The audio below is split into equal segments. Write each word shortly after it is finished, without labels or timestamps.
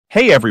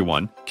Hey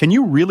everyone, can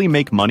you really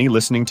make money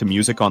listening to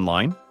music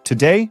online?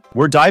 Today,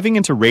 we're diving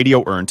into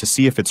Radioearn to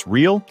see if it's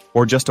real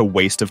or just a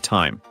waste of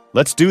time.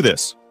 Let's do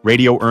this.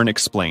 Radioearn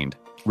explained.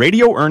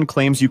 Radioearn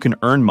claims you can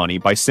earn money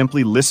by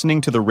simply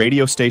listening to the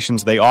radio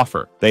stations they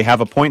offer. They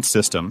have a point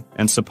system,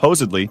 and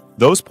supposedly,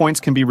 those points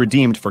can be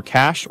redeemed for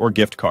cash or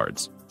gift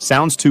cards.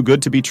 Sounds too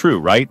good to be true,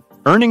 right?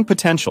 Earning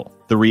potential.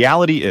 The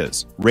reality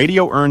is,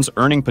 Radioearn's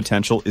earning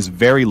potential is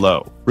very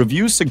low.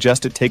 Reviews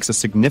suggest it takes a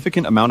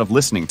significant amount of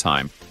listening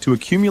time to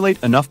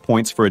accumulate enough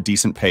points for a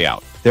decent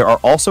payout. There are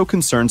also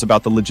concerns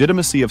about the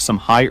legitimacy of some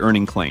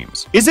high-earning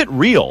claims. Is it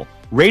real?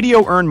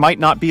 Radioearn might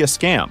not be a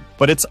scam,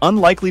 but it's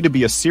unlikely to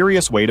be a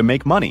serious way to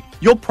make money.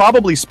 You'll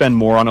probably spend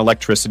more on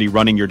electricity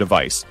running your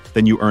device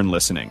than you earn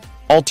listening.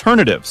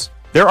 Alternatives.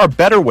 There are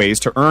better ways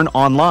to earn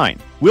online.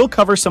 We'll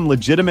cover some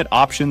legitimate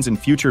options in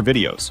future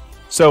videos.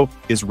 So,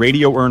 is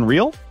Radioearn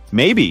real?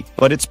 Maybe,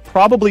 but it's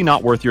probably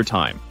not worth your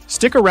time.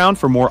 Stick around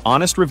for more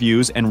honest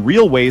reviews and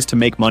real ways to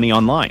make money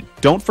online.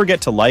 Don't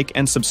forget to like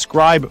and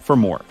subscribe for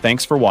more.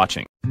 Thanks for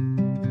watching.